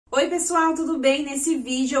Oi pessoal, tudo bem? Nesse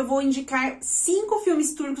vídeo eu vou indicar 5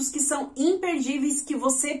 filmes turcos que são imperdíveis que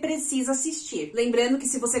você precisa assistir. Lembrando que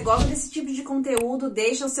se você gosta desse tipo de conteúdo,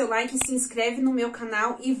 deixa o seu like e se inscreve no meu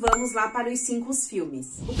canal e vamos lá para os 5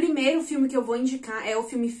 filmes. O primeiro filme que eu vou indicar é o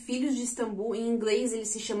filme Filhos de Istambul, em inglês ele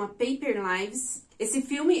se chama Paper Lives. Esse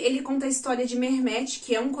filme, ele conta a história de Mehmet,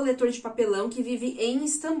 que é um coletor de papelão que vive em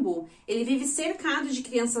Istambul. Ele vive cercado de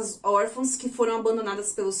crianças órfãs que foram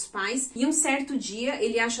abandonadas pelos pais e um certo dia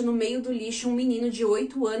ele acha no meio do lixo um menino de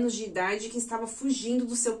 8 anos de idade que estava fugindo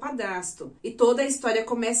do seu padrasto. E toda a história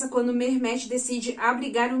começa quando Mehmet decide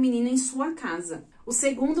abrigar o menino em sua casa. O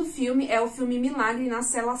segundo filme é o filme Milagre na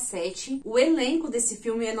Cela 7. O elenco desse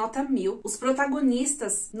filme é nota 1000. Os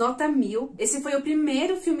protagonistas, nota 1000. Esse foi o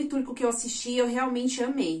primeiro filme turco que eu assisti e eu realmente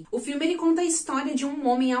amei. O filme ele conta a história de um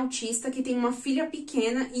homem autista que tem uma filha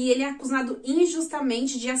pequena e ele é acusado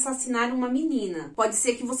injustamente de assassinar uma menina. Pode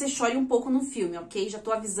ser que você chore um pouco no filme, ok? Já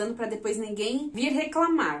tô avisando pra depois ninguém vir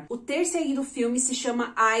reclamar. O terceiro filme se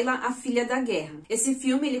chama Ayla, a Filha da Guerra. Esse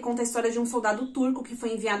filme ele conta a história de um soldado turco que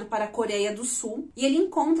foi enviado para a Coreia do Sul. E ele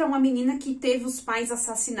encontra uma menina que teve os pais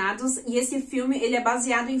assassinados e esse filme ele é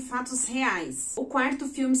baseado em fatos reais. O quarto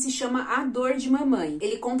filme se chama A Dor de Mamãe.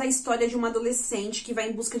 Ele conta a história de uma adolescente que vai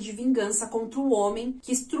em busca de vingança contra o homem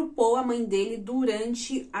que estrupou a mãe dele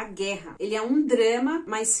durante a guerra. Ele é um drama,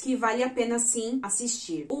 mas que vale a pena sim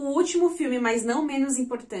assistir. O último filme, mas não menos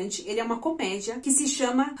importante, ele é uma comédia que se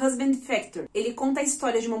chama Husband Factor. Ele conta a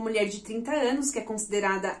história de uma mulher de 30 anos que é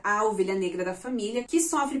considerada a ovelha negra da família, que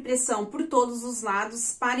sofre pressão por todos os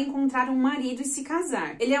lados para encontrar um marido e se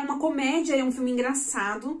casar. Ele é uma comédia, é um filme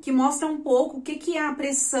engraçado que mostra um pouco o que é a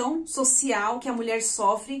pressão social que a mulher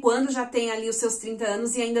sofre quando já tem ali os seus 30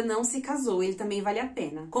 anos e ainda não se casou. Ele também vale a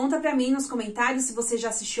pena. Conta pra mim nos comentários se você já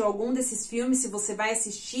assistiu algum desses filmes, se você vai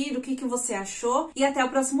assistir, o que você achou e até o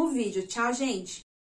próximo vídeo. Tchau, gente!